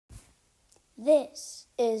This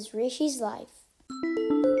is Rishi's Life.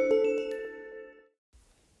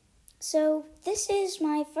 So, this is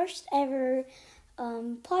my first ever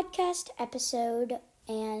podcast episode,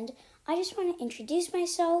 and I just want to introduce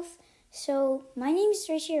myself. So, my name is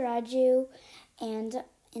Rishi Raju, and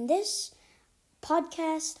in this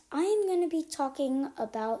podcast, I am going to be talking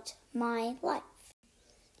about my life.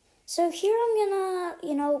 So here I'm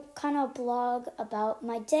gonna, kind of blog about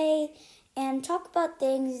my day and talk about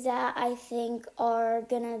things that I think are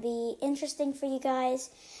gonna be interesting for you guys.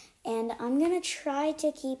 And I'm gonna try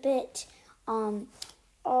to keep it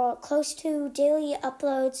close to daily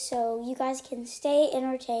uploads so you guys can stay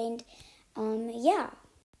entertained.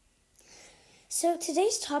 So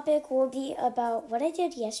today's topic will be about what I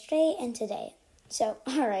did yesterday and today. So,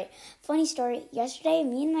 alright, funny story. Yesterday,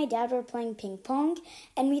 me and my dad were playing ping pong,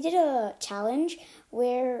 and we did a challenge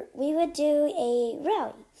where we would do a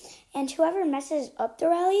rally. And whoever messes up the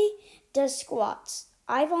rally does squats.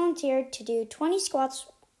 I volunteered to do 20 squats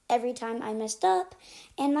every time I messed up,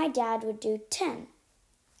 and my dad would do 10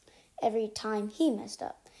 every time he messed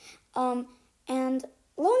up. And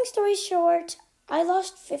long story short, I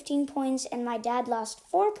lost 15 points, and my dad lost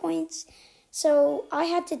 4 points. So I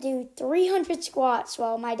had to do 300 squats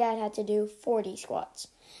while my dad had to do 40 squats.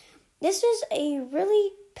 This was a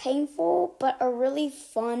really painful but a really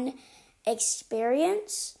fun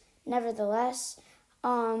experience, nevertheless.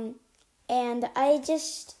 And it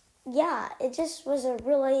just was a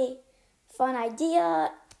really fun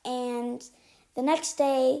idea. And the next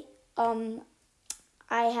day, I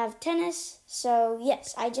have tennis. So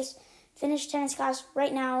yes, I just finished tennis class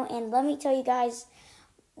right now. And let me tell you guys,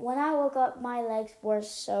 when I woke up, my legs were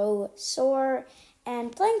so sore,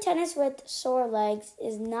 and playing tennis with sore legs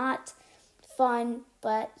is not fun.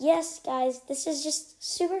 But yes, guys, this is just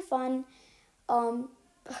super fun,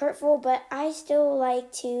 hurtful, but I still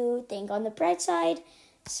like to think on the bright side.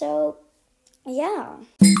 So, yeah.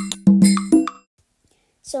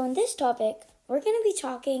 So in this topic, we're going to be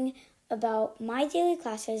talking about my daily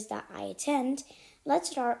classes that I attend. Let's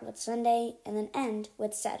start with Sunday and then end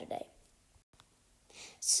with Saturday.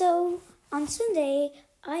 So, on Sunday,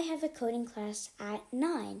 I have a coding class at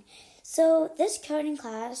 9. So, this coding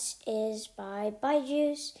class is by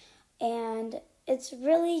Byju's, and it's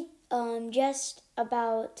really just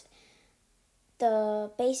about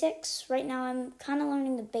the basics. Right now, I'm kind of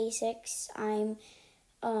learning the basics. I'm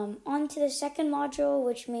on to the second module,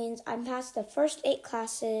 which means I'm past the first 8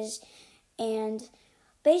 classes, and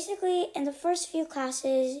basically, in the first few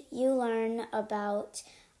classes, you learn about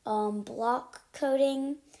block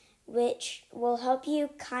coding, which will help you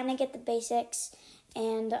kind of get the basics.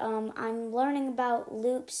 And I'm learning about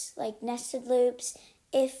loops, like nested loops,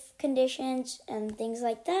 if conditions, and things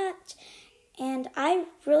like that. And I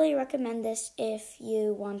really recommend this if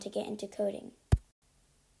you want to get into coding.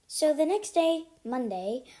 So the next day,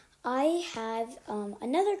 Monday, I have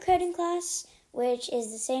another coding class, which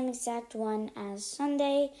is the same exact one as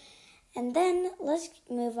Sunday. And then let's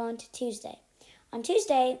move on to Tuesday. On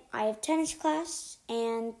Tuesday, I have tennis class,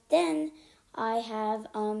 and then I have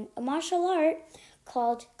a martial art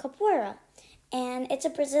called capoeira. And it's a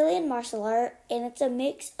Brazilian martial art, and it's a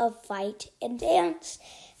mix of fight and dance.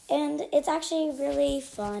 And it's actually really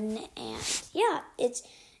fun, and yeah, it's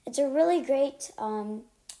a really great,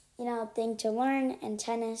 thing to learn, and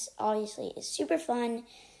tennis, obviously, is super fun.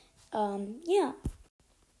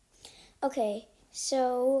 Okay,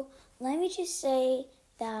 so let me just say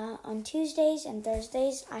that on Tuesdays and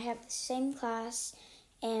Thursdays, I have the same class,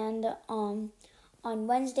 and on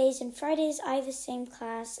Wednesdays and Fridays, I have the same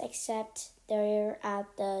class, except they're at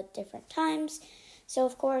the different times. So,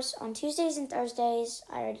 of course, on Tuesdays and Thursdays,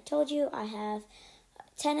 I already told you, I have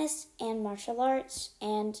tennis and martial arts,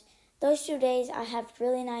 and those 2 days, I have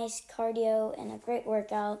really nice cardio and a great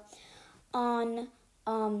workout. On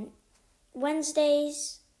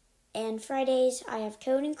Wednesdays and Fridays, I have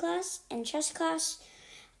coding class and chess class.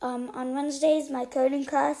 On Wednesdays, my coding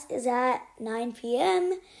class is at 9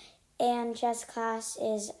 p.m. and chess class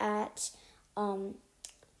is at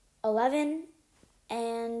 11.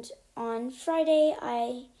 And on Friday,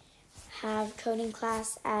 I have coding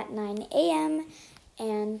class at 9 a.m.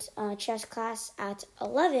 and chess class at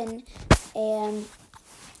 11 a.m.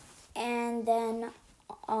 And then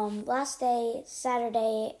last day,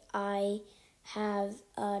 Saturday, I have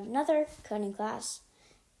another coding class.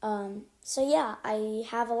 So yeah, I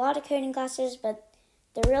have a lot of coding classes, but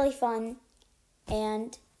they're really fun.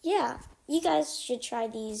 And yeah, you guys should try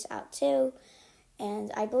these out too.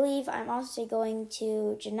 And I believe I'm also going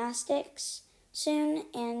to gymnastics soon.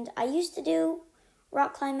 And I used to do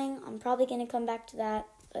rock climbing. I'm probably going to come back to that.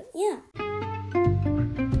 But yeah.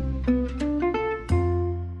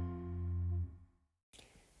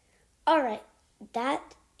 Alright,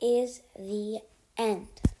 that is the end.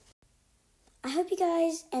 I hope you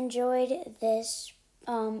guys enjoyed this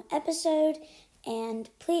episode, and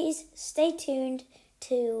please stay tuned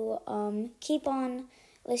to keep on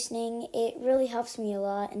listening. It really helps me a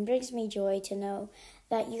lot and brings me joy to know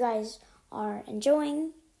that you guys are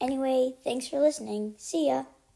enjoying. Anyway, thanks for listening. See ya.